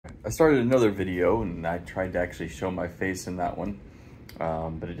I started another video and I tried to actually show my face in that one,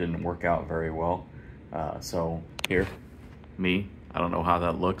 but it didn't work out very well. So here, me. I don't know how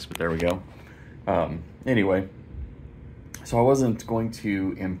that looks, but there we go. Anyway, so I wasn't going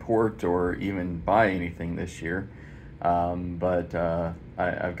to import or even buy anything this year, but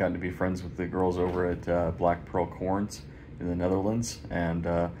I've gotten to be friends with the girls over at Black Pearl Corns in the Netherlands,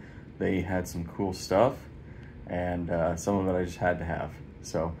 and they had some cool stuff, and some of it I just had to have.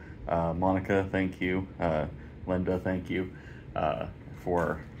 So Monica, thank you. Linda, thank you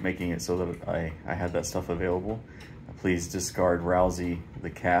for making it so that I had that stuff available. Please discard Rousey the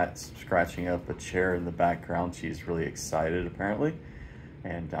cat scratching up a chair in the background. She's really excited apparently,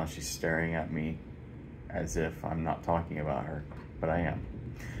 and now she's staring at me as if I'm not talking about her, but I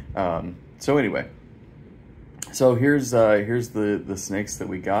am. So anyway, so here's the snakes that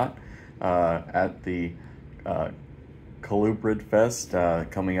we got at the Colubrid Fest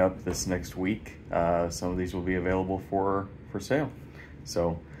coming up this next week. Some of these will be available for sale.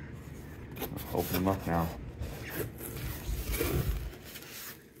 So I'll open them up now.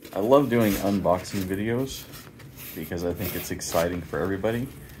 I love doing unboxing videos because I think it's exciting for everybody.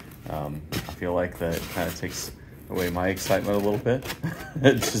 I feel like that kind of takes away my excitement a little bit.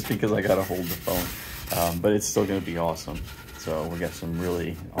 It's just because I gotta hold the phone, but it's still gonna be awesome. So we got some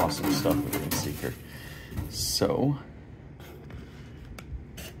really awesome stuff that we're gonna see here. So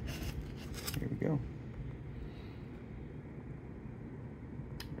here we go.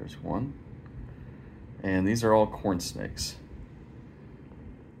 There's one. And these are all corn snakes.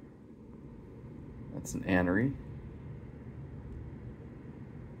 That's an anery.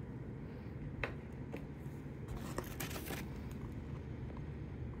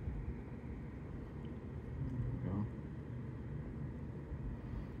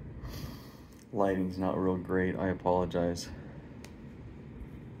 Lighting's not real great, I apologize.